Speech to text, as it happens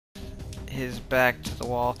his back to the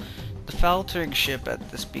wall. The faltering ship at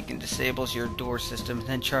this beacon disables your door system and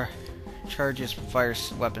then charges fire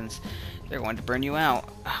weapons. They're going to burn you out.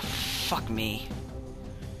 Ah, fuck me.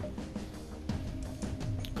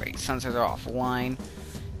 Great, sensors are offline.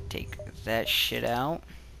 Take that shit out.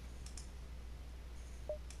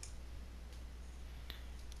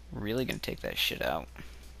 Really gonna take that shit out.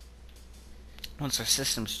 Once our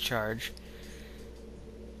systems charge.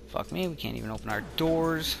 Fuck me, we can't even open our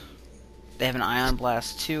doors. They have an ion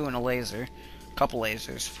blast too and a laser. A couple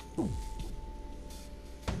lasers.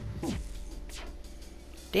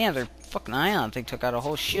 Damn, their fucking ion thing took out a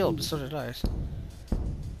whole shield, but so did ours.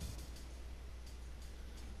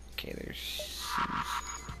 Okay, there's...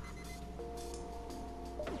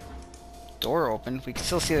 door open. We can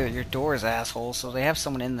still see that your door is asshole, so they have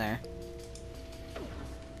someone in there.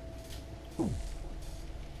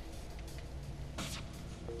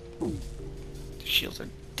 The shields are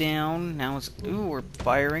down. Now it's... ooh, we're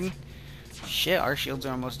firing. Shit, our shields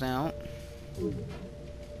are almost down.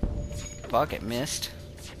 Fuck, it missed.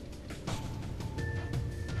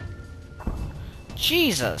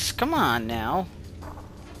 Jesus, come on now.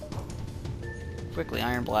 Quickly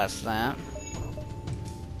iron blast that.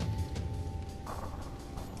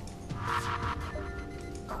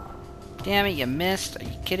 Damn it, you missed. Are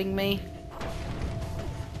you kidding me?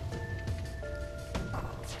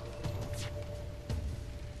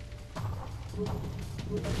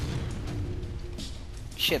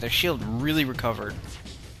 Shit, their shield really recovered.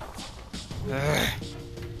 Ugh.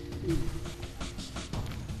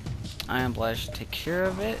 Ion blast should take care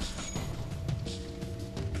of it.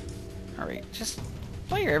 Alright, just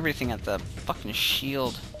fire everything at the fucking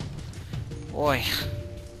shield. Boy.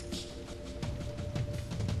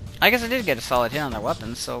 I guess I did get a solid hit on their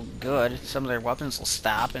weapons, so good. Some of their weapons will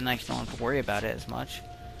stop, and I don't have to worry about it as much.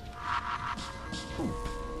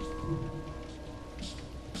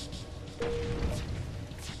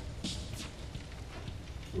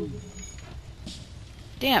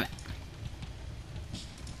 Damn it.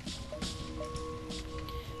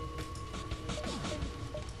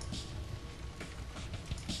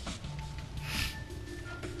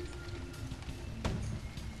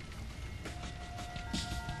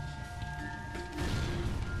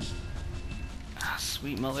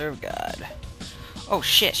 Sweet mother of God. Oh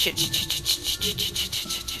shit, shit.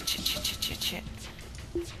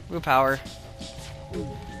 Blue power.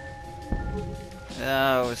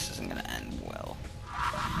 Oh, this isn't gonna end well.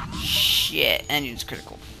 Shit, engine's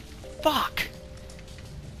critical. Fuck!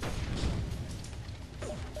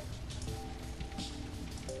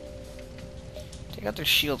 Take out their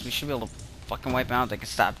shields, we should be able to fucking wipe out. They can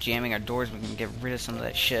stop jamming our doors, we can get rid of some of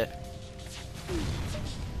that shit.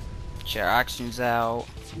 Shit, our oxygen's out.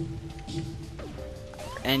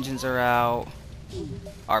 Our engines are out.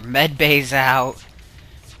 Our med bay's out.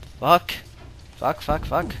 Fuck.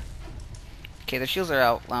 Fuck. Okay, their shields are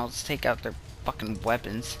out. Now let's take out their fucking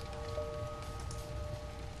weapons.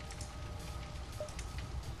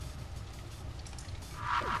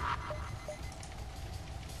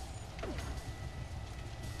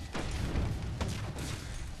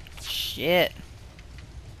 Shit.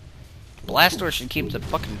 Blast door should keep the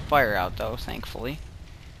fucking fire out, though, thankfully.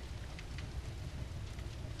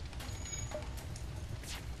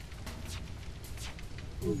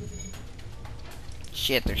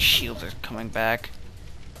 Shit, their shields are coming back.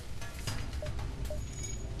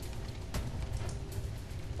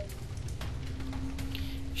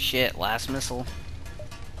 Shit, last missile.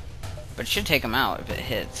 But it should take them out if it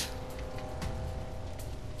hits.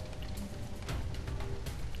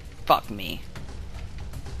 Fuck me.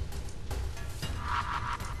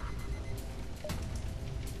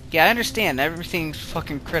 Yeah, I understand. Everything's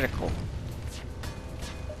fucking critical.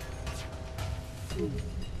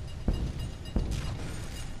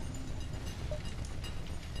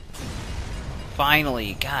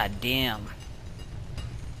 Finally, god damn.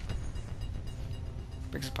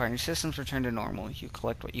 Breaks apart. Your systems return to normal. You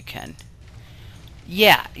collect what you can.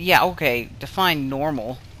 Yeah, okay. Define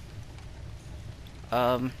normal.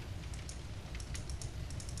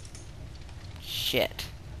 Shit.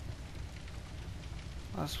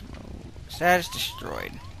 Status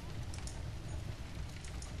destroyed.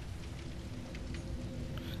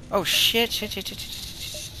 Oh shit.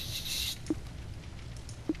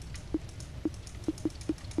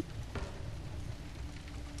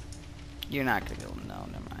 You're not gonna be able to know,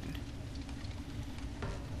 never mind.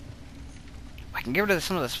 I can get rid of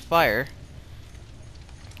some of this fire.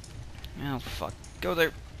 Oh fuck. Go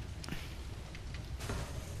there.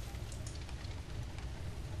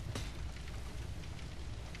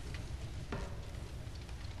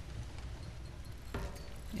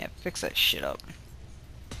 Yeah, fix that shit up.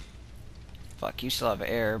 Fuck, you still have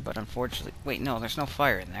air, but unfortunately... Wait, no, there's no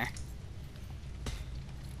fire in there.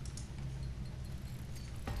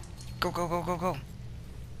 Go, go, go, go, go.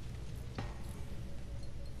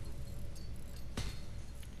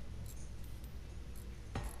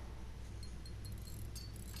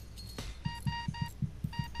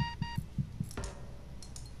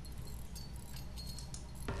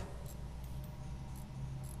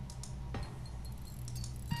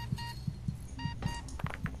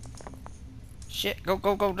 Shit, go,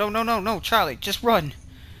 go, go, no, no, no, no, Charlie, just run.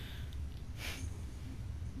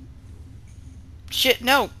 Shit,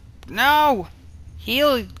 no, no,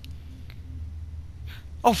 heal.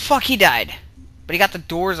 Oh, fuck, he died. But he got the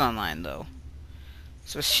doors online, though.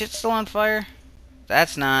 So is shit still on fire?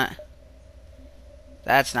 That's not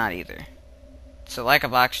either. So lack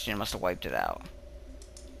of oxygen must have wiped it out.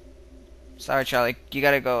 Sorry, Charlie, you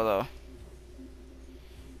gotta go, though.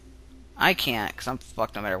 I can't, because I'm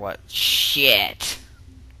fucked no matter what. Shit.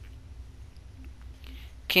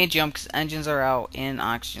 Can't jump because engines are out and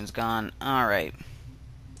oxygen's gone. Alright.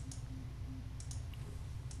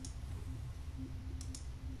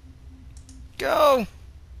 Go!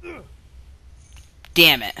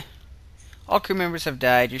 Damn it. All crew members have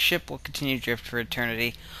died. Your ship will continue to drift for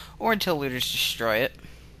eternity, or until looters destroy it.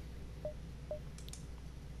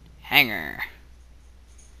 Hangar.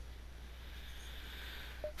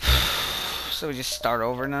 So we just start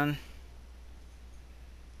over none?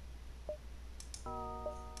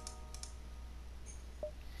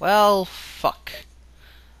 Well, fuck.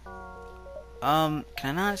 Can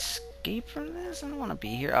I not escape from this? I don't want to be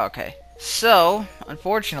here. Oh, okay. So,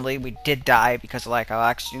 unfortunately, we did die because of lack of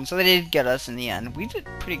oxygen, so they did get us in the end. We did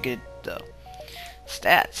pretty good, though.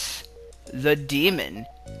 Stats. The Demon.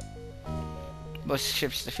 Most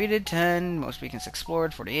ships defeated, 10. Most beacons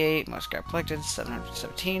explored, 48. Most scrap collected,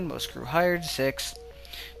 717. Most crew hired, 6.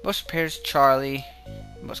 Most repairs, Charlie.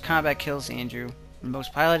 Most combat kills, Andrew.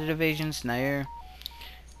 Most piloted evasions, Nair.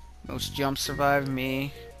 Most jumps survived,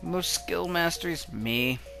 me. Most skill masteries,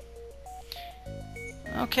 me.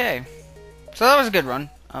 Okay. So that was a good run.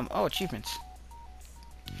 Oh, achievements.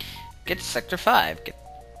 Get to Sector 5. Get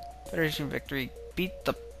Federation victory. Beat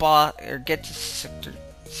the boss, or get to Sector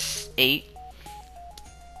 8.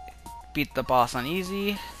 Beat the boss on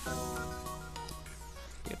easy.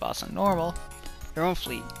 Beat the boss on normal. Your own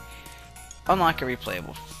fleet. Unlock a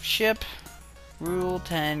replayable ship. Rule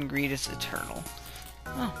 10, Greed is eternal.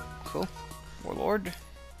 Oh, cool. Warlord.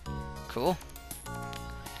 Cool.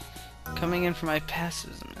 Coming in for my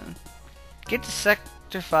passives, man. Get to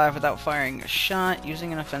Sector 5 without firing a shot,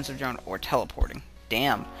 using an offensive drone, or teleporting.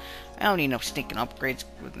 Damn. I don't need no stinking upgrades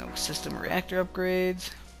with no system or reactor upgrades.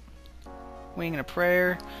 Wing and a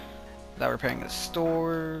prayer. Without repairing a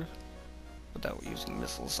store. Without using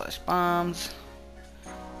missiles/bombs.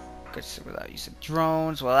 Without using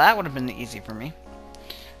drones. Well, that would have been easy for me.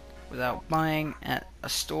 Without buying at a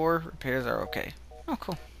store, repairs are okay. Oh,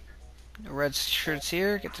 cool. No red shirts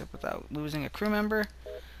here. Gets it without losing a crew member.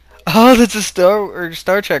 Oh, that's a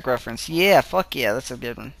Star Trek reference. Yeah, fuck yeah, that's a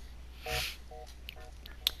good one.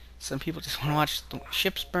 Some people just want to watch the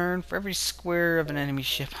ships burn. For every square of an enemy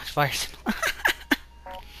ship on fire symbol.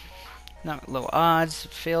 Not low odds.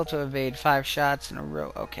 Fail to evade 5 shots in a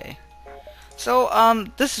row. Okay. So,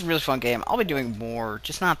 this is a really fun game. I'll be doing more,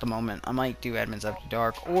 just not at the moment. I might do Admins After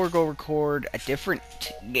Dark, or go record a different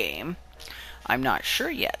game. I'm not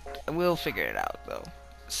sure yet. We'll figure it out, though.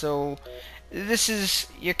 So, this is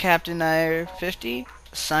your Captain 50,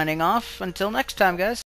 signing off. Until next time, guys.